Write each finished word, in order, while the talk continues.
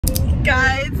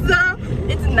Guys, so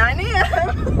it's 9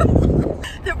 a.m.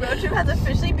 The road trip has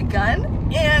officially begun,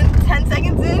 and 10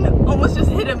 seconds in, almost just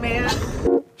hit a man.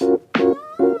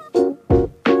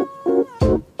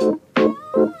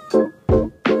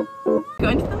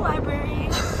 Going to the library.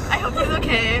 I hope he's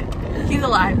okay. He's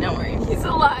alive, don't worry. He's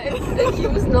alive. He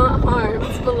was not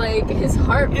harmed, but like his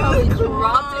heart probably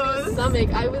dropped in his stomach.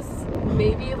 I was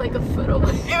maybe like a foot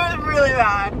away. It was really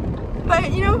bad.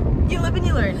 But you know, you live and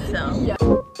you learn, so. Yeah.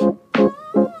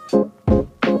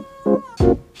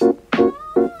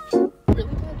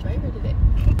 Really bad driver today.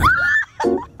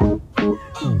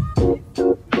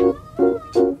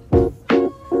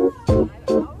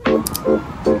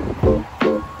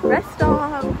 Rest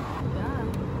stop. Yeah.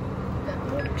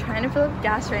 I'm trying to fill up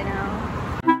gas right now.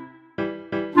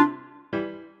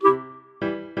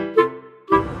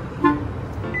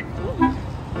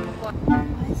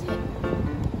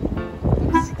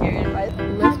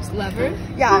 Lift lever?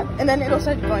 Yeah, and then it'll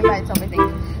start going by itself, I think.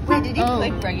 Wait, did you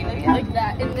click regular yet? Like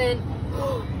that, and then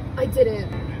I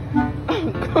didn't.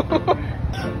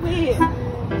 Wait.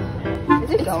 Is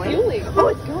it going? Fueling. Oh,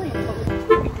 it's going. Oh,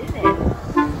 we did it.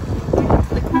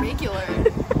 It's like regular.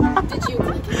 Did you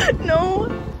click it? No.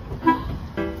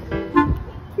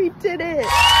 We did it.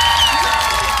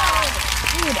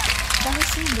 Dude, that was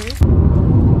so good.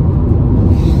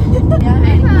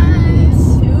 Yeah, guys.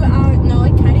 2 hours, no,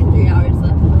 like kind of 3 hours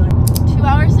left. 2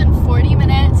 hours and 40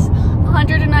 minutes,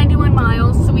 191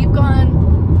 miles. So we've gone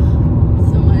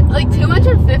So much. like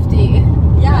 250.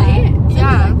 Yeah. Right? Something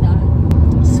Yeah. like that.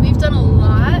 So we've done a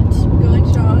lot. Going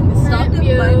strong. Stopped a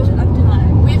View. bunch of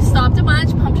time. We've stopped a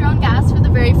bunch, pumped our own gas for the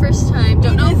very first time.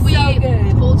 Don't know It if is we so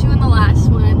good. told you in the last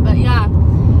one, but yeah.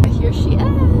 Here she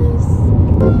is.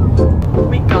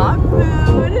 We got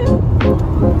food.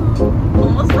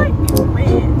 Almost like,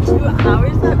 wait, 2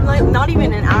 hours left? Like, not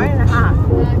even an hour and a half.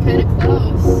 Kind of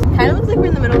close. Kind of looks like we're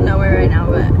in the middle of nowhere right now,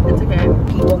 but it's okay.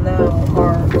 People now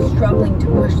are struggling to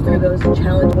push through those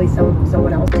challenges.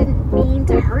 Someone else didn't mean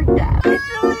to hurt them.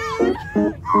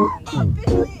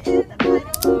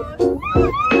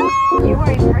 You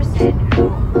are a person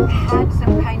who had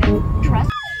some kind of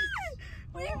trust.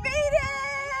 We made it!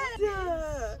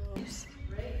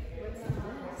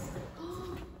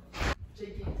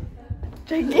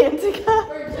 Gigantica.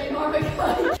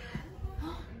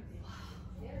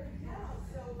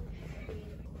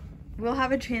 We'll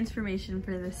have a transformation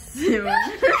for this soon.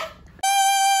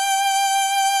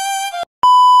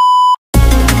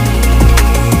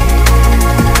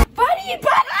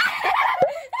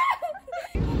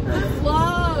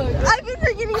 Vlog. I've been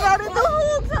forgetting about it the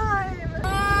whole time.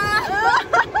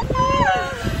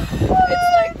 It's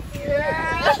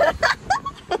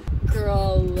like, girl.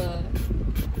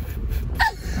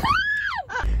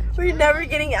 We're never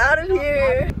getting out of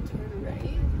here.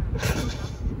 Right?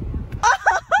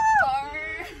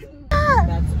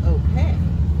 That's okay.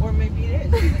 Or maybe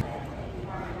it is.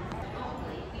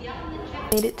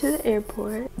 Made it to the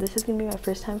airport. This is gonna be my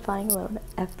first time flying alone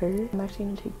ever. I'm actually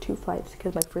gonna take 2 flights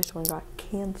because my first one got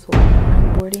canceled.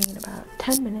 I'm boarding in about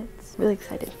 10 minutes. Really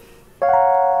excited.